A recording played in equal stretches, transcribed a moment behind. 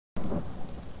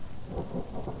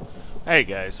Hey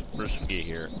guys, DorkMcGee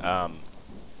here.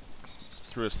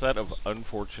 Through a set of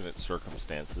unfortunate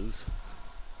circumstances,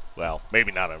 well,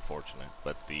 maybe not unfortunate,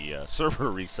 but the server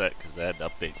reset because they had to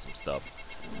update some stuff.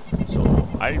 So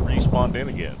I respawned in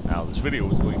again. Now this video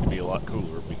was going to be a lot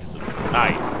cooler because it was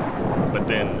night, but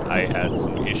then I had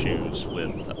some issues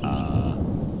with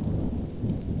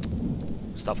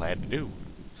stuff I had to do.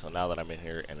 So now that I'm in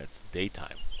here and it's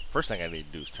daytime, first thing I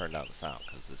need to do is turn down the sound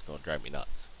because it's going to drive me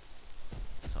nuts.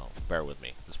 So bear with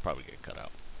me. This probably get cut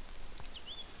out.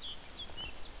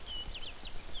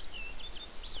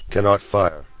 Cannot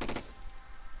fire.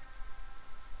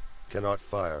 Cannot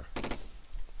fire.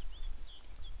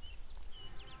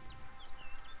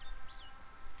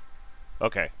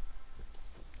 Okay.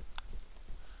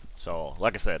 So,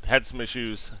 like I said, had some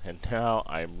issues, and now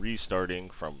I'm restarting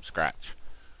from scratch,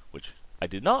 which I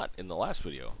did not in the last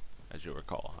video, as you'll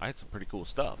recall. I had some pretty cool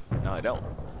stuff. Now I don't.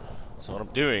 So what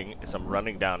I'm doing is I'm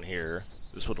running down here.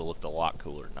 This would have looked a lot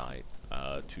cooler at night,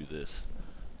 to this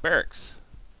barracks.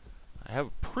 I have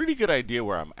a pretty good idea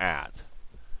where I'm at,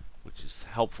 which is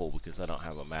helpful because I don't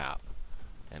have a map.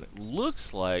 And it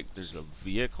looks like there's a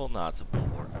vehicle. No, it's a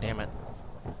billboard. Damn it.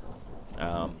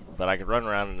 But I could run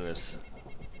around in this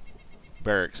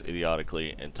barracks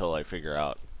idiotically until I figure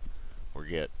out or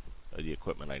get the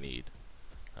equipment I need.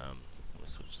 Let me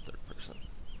switch to third person.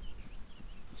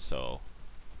 So,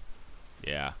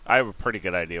 yeah, I have a pretty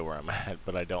good idea where I'm at,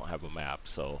 but I don't have a map.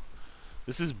 So,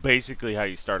 this is basically how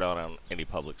you start out on any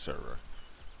public server.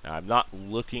 Now, I'm not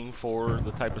looking for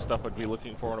the type of stuff I'd be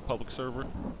looking for on a public server,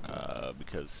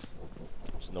 because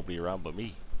there's nobody around but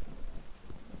me.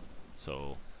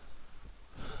 So,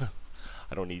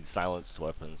 I don't need silenced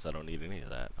weapons. I don't need any of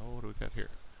that. Oh, what do we got here?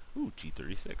 Ooh,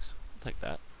 G36. I'll take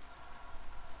that.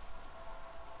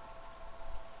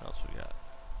 What else we got?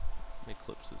 How many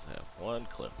clips does it have? One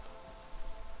clip.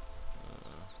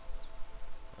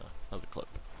 Another clip.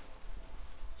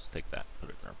 Let's take that. Put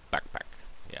it in our backpack.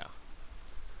 Yeah.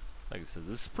 Like I said,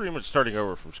 this is pretty much starting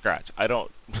over from scratch. I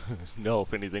don't know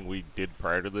if anything we did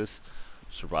prior to this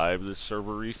survived this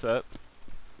server reset.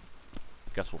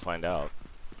 Guess we'll find out.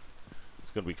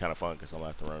 It's going to be kind of fun because I'm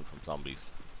going to have to run from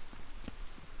zombies.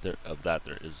 Of that,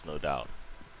 there is no doubt.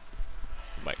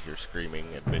 You might hear screaming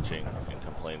and bitching and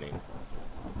complaining.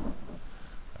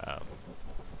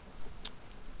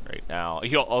 Right now,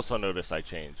 you'll also notice I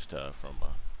changed from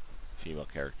a female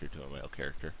character to a male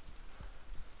character.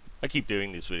 I keep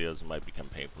doing these videos. It might become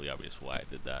painfully obvious why I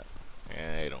did that.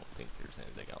 And I don't think there's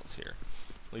anything else here.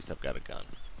 At least I've got a gun.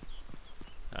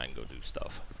 I can go do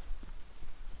stuff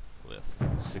with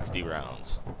 60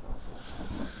 rounds.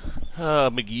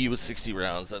 McGee with 60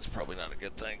 rounds. That's probably not a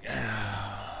good thing.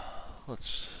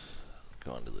 Let's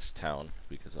go into this town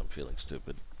because I'm feeling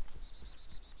stupid.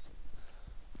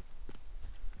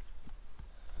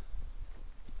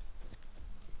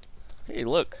 Hey,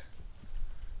 look.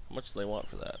 How much do they want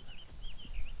for that?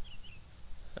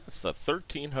 That's the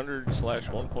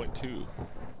 1300/1.2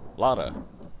 Lada.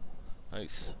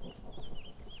 Nice.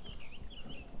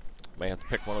 May have to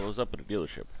pick one of those up at a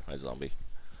dealership. Hi, zombie.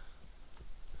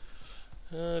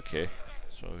 Okay.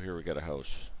 So here we got a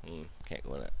house. Can't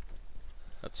go in it.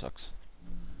 That sucks.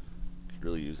 Could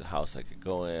really use a house I could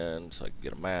go in so I could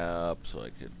get a map. So I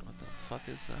could... What the fuck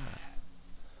is that?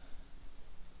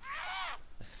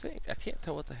 I can't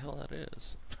tell what the hell that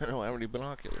is. I don't have any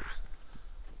binoculars.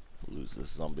 Lose this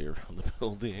zombie around the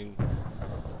building.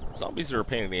 Zombies are a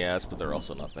pain in the ass, but they're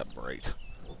also not that bright.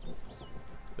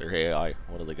 They're AI.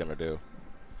 What are they gonna do?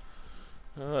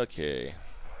 Okay.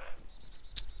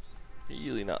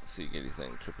 Really not seeing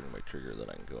anything tripping my trigger that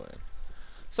I can go in.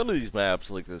 Some of these maps,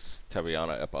 like this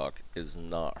Taviana Epoch, is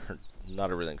not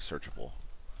everything's searchable.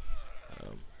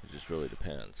 It just really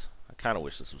depends. I kind of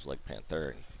wish this was like Panthera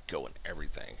and you could go in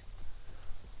everything.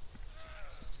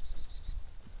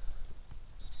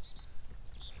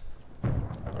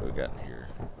 What do we got in here?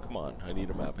 Come on, I need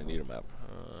a map. I need a map.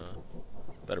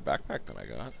 Better backpack than I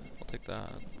got. I'll take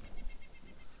that.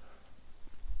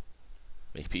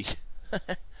 Maybe.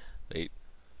 Wait.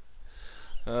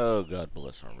 Oh, God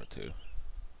bless Armor 2.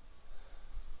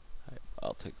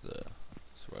 I'll take the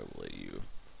survival AU.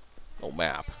 No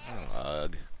map.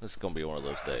 Ugh. This is going to be one of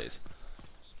those days.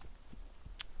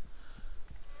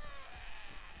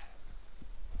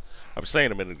 I was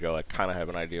saying a minute ago, I kind of have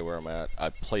an idea where I'm at.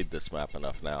 I've played this map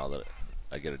enough now that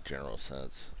I get a general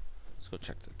sense. Let's go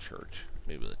check the church.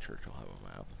 Maybe the church will have a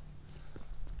map.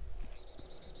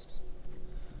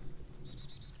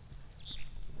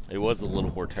 It was a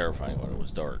little more terrifying when it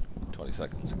was dark 20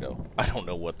 seconds ago. I don't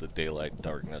know what the daylight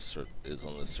darkness is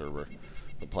on this server.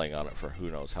 Been playing on it for who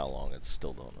knows how long and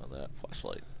still don't know that.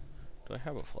 Flashlight. Do I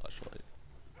have a flashlight?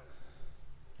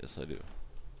 Yes, I do.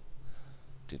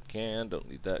 Tin can, don't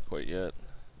need that quite yet.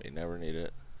 May never need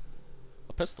it.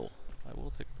 A pistol. I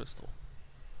will take a pistol.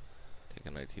 Take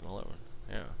a 1911.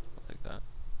 Yeah, I'll take that.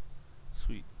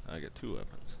 Sweet. I get 2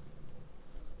 weapons.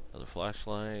 Another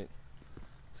flashlight.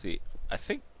 See, I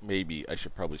think maybe I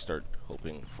should probably start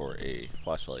hoping for a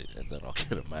flashlight and then I'll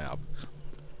get a map.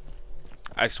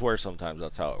 I swear sometimes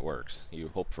that's how it works. You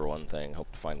hope for one thing,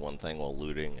 hope to find one thing while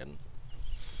looting, and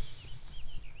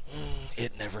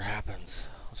it never happens.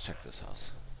 Let's check this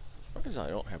house. For some reason I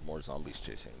don't have more zombies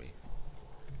chasing me.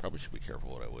 Probably should be careful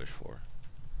what I wish for.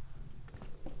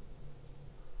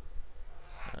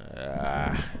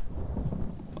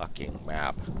 Fucking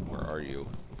map. Where are you?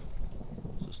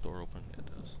 Does this door open? It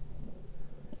does.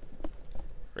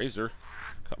 Razor.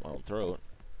 Cut my own throat.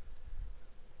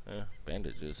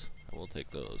 Bandages. I will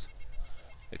take those.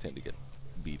 They tend to get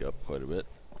beat up quite a bit.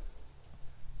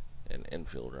 And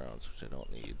infield rounds, which I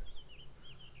don't need.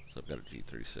 So I've got a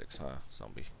G36, huh?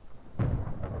 Zombie.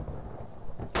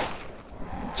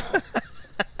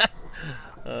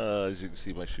 As you can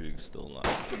see, my shooting's still not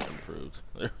improved.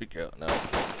 There we go. No.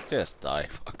 Just die,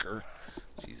 fucker.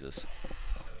 Jesus.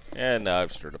 And now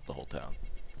I've stirred up the whole town.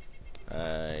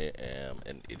 I am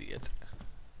an idiot.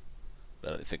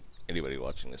 But I think anybody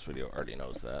watching this video already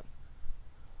knows that.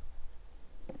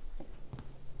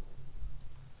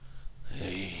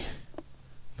 Hey.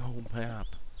 No map.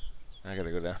 I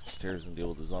gotta go downstairs and deal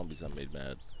with the zombies I made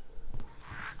mad.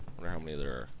 Wonder how many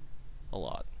there are. A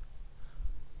lot.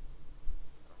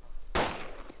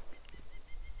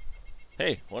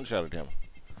 Hey, one-shotted him.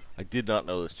 I did not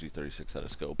know this G36 had a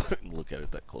scope. I didn't look at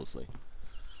it that closely.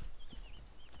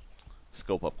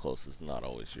 Scope up close is not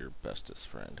always your bestest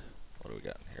friend. What do we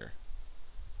got in here?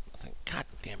 Nothing. God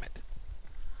damn it.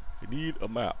 I need a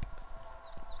map.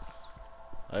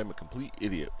 I am a complete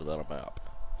idiot without a map.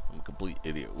 I'm a complete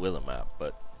idiot with a map,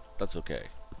 but that's okay.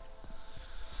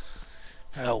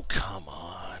 Oh, come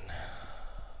on.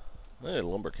 Hey, a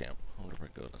lumber camp. I wonder if I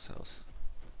can go in this house.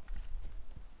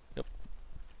 Yep.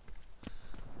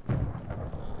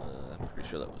 I'm pretty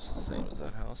sure that was the same as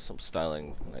that house. Some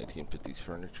styling 1950s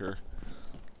furniture.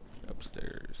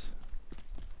 Upstairs.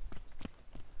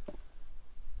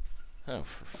 Oh,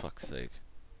 for fuck's sake.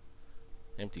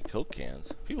 Empty Coke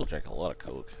cans. People drink a lot of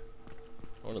Coke.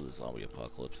 One of the zombie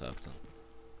apocalypse happened.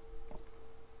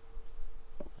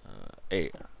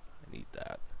 Hey, I need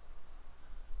that.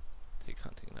 Take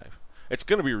hunting knife. It's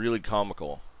gonna be really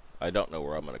comical. I don't know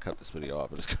where I'm gonna cut this video off,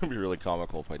 but it's gonna be really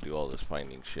comical if I do all this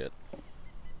finding shit.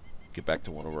 Get back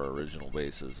to one of our original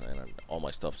bases, and all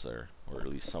my stuff's there, or at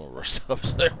least some of our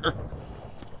stuff's there.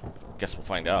 Guess we'll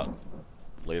find out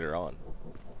later on.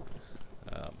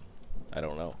 I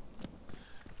don't know.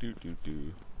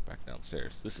 Back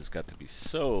downstairs. This has got to be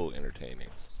so entertaining.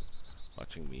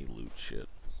 Watching me loot shit.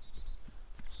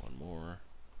 One more.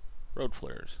 Road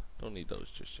flares. Don't need those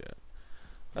just yet.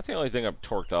 That's the only thing I'm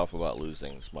torqued off about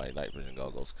losing is my night vision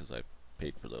goggles, because I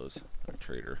paid for those at a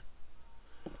trader.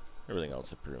 Everything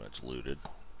else I pretty much looted.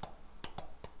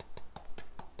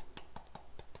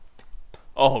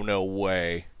 Oh, no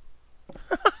way.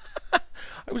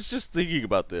 I was just thinking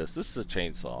about this. This is a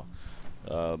chainsaw.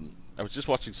 I was just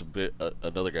watching some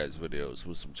another guy's videos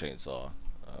with some chainsaw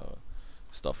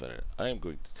stuff in it. I am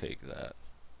going to take that.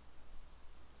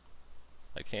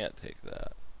 I can't take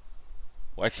that.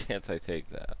 Why can't I take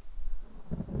that?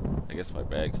 I guess my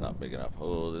bag's not big enough.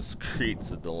 Oh, this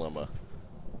creates a dilemma.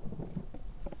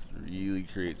 This really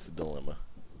creates a dilemma.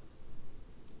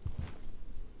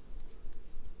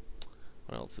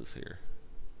 What else is here?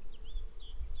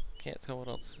 Can't tell what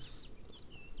else is.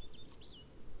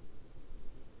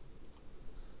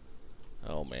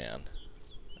 Oh man.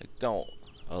 I don't.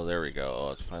 Oh, there we go.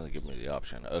 Oh, it's finally giving me the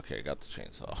option. Okay, got the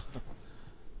chainsaw.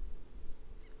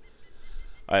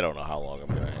 I don't know how long I'm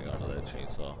going to hang on to that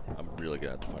chainsaw. I'm really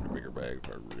going to have to find a bigger bag if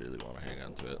I really want to hang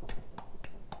on to it.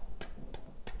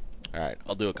 Alright,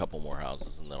 I'll do a couple more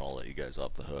houses and then I'll let you guys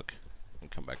off the hook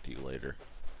and come back to you later.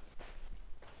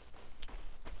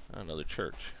 Another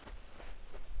church.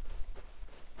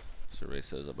 Survey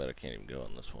says I bet I can't even go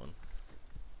in this one.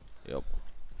 Yep.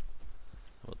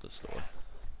 How about this door?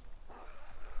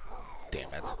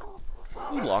 Damn it.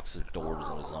 Who locks their doors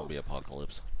in a zombie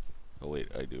apocalypse? Oh wait,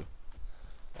 I do.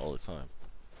 All the time.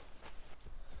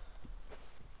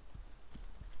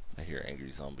 I hear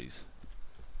angry zombies,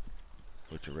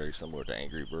 which are very similar to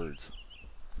angry birds.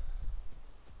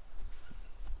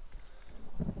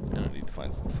 And I need to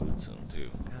find some food soon too.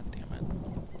 God damn it.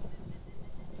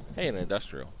 Hey, an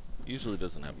industrial. Usually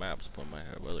doesn't have maps, but might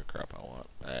have other crap I want.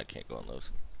 I can't go on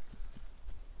those.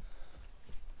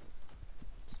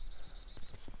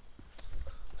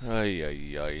 Ay,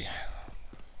 ay, ay.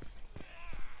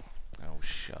 Oh,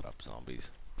 shut up,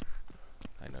 zombies.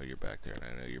 I know you're back there, and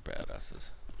I know you're badasses.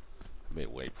 I may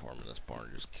wait for them in this barn,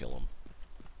 just kill them.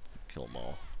 Kill them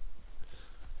all.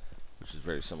 Which is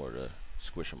very similar to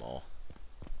squish them all.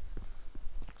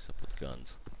 Except with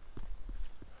guns.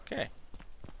 Okay.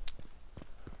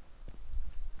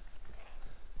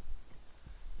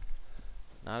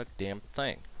 Not a damn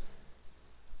thing.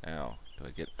 Now, do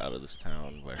I get out of this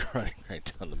town by running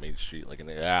right down the main street like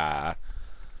an... Ah!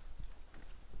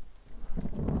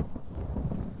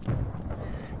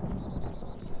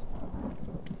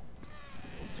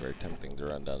 It's very tempting to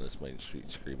run down this main street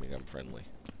screaming I'm friendly.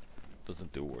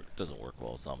 Doesn't work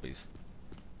well with zombies.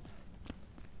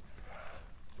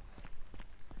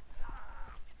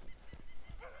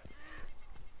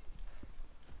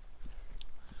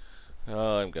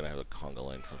 Oh, I'm gonna have a conga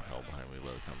line from hell behind me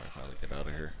by the time I finally get out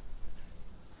of here.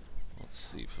 Let's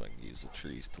see if I can use the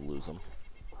trees to lose them.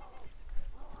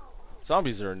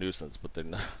 Zombies are a nuisance, but they're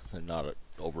not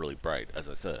overly bright, as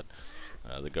I said.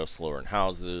 They go slower in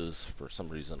houses. For some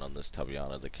reason on this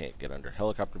Taviana, they can't get under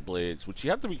helicopter blades, which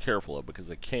you have to be careful of because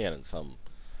they can in some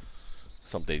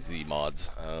DayZ mods.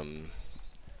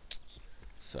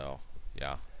 So,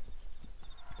 yeah.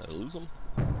 Did I lose them?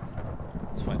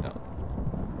 Let's find out.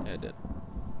 Yeah, I did.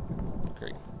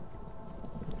 Great.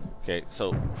 Okay,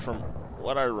 so from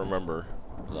what I remember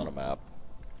on a map,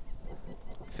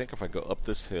 I think if I go up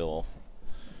this hill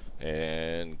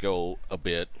and go a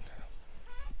bit,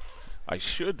 I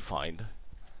should find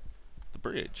the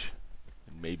bridge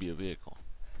and maybe a vehicle.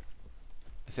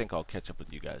 I think I'll catch up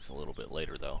with you guys a little bit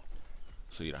later, though,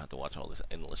 so you don't have to watch all this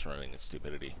endless running and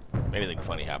stupidity. If anything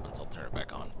funny happens, I'll turn it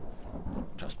back on.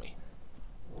 Trust me.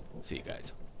 See you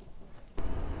guys.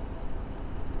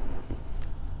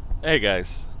 Hey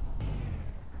guys.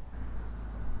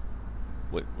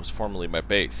 What was formerly my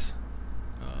base.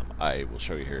 I will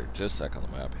show you here in just a sec on the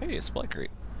map. Hey, a supply crate.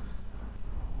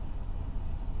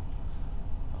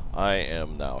 I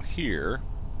am now here.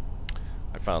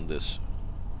 I found this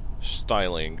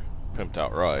styling, pimped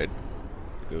out ride.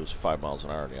 It goes 5 miles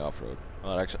an hour in the off-road.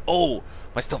 Oh, actually, oh,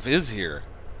 my stuff is here.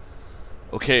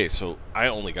 Okay, so I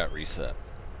only got reset.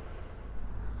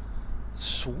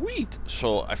 Sweet.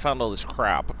 So I found all this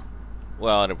crap.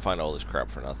 Well, I didn't find all this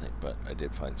crap for nothing, but I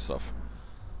did find stuff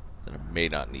that I may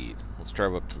not need. Let's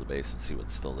drive up to the base and see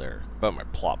what's still there. But my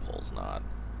plot hole's not.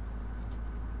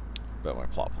 But my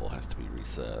plot hole has to be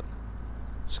reset.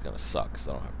 It's gonna suck because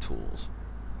I don't have tools.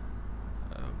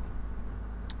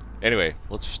 Anyway,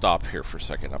 let's stop here for a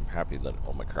second. I'm happy that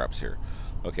all my crap's here.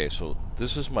 Okay, so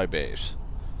this is my base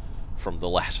from the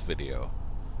last video.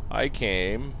 I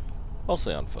came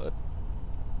mostly on foot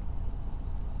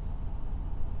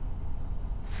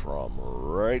from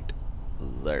right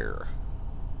there.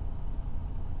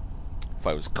 If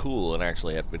I was cool and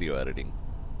actually had video editing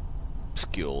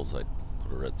skills, I'd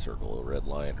put a red circle, a red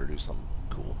line, or do something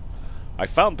cool. I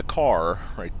found the car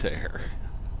right there.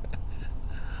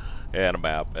 And a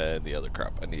map and the other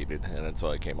crap I needed. And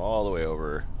so I came all the way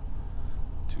over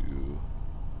to...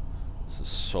 This is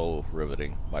so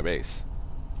riveting. My base.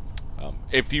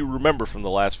 If you remember from the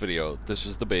last video, this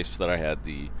is the base that I had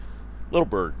the little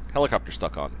bird helicopter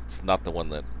stuck on. It's not the one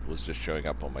that was just showing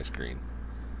up on my screen.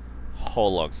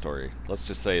 Whole long story. Let's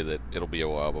just say that it'll be a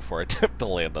while before I attempt to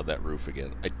land on that roof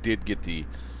again. I did get the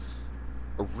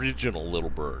original little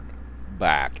bird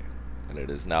back, and it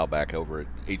is now back over at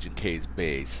Agent K's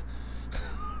base,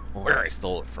 where I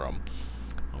stole it from,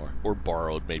 or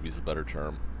borrowed, maybe is a better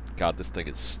term. God, this thing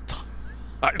is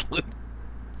styling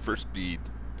for speed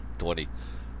 20,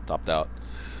 topped out.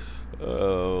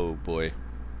 Oh boy,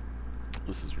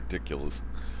 this is ridiculous.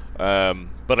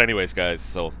 But anyways, guys,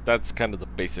 so that's kind of the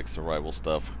basic survival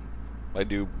stuff. I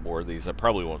do more of these. I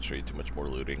probably won't show you too much more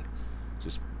looting.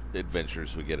 Just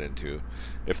adventures we get into.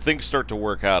 If things start to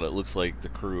work out, it looks like the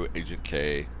crew, Agent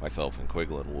K, myself, and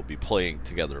Quiglin will be playing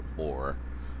together more.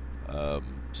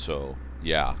 So,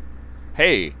 yeah.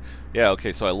 Hey! Yeah,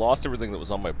 okay, so I lost everything that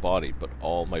was on my body, but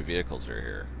all my vehicles are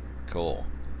here. Cool.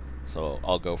 So,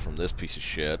 I'll go from this piece of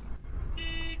shit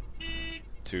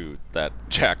to that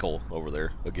jackal over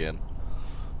there again.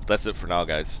 That's it for now,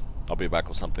 guys. I'll be back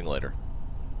with something later.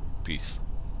 Peace.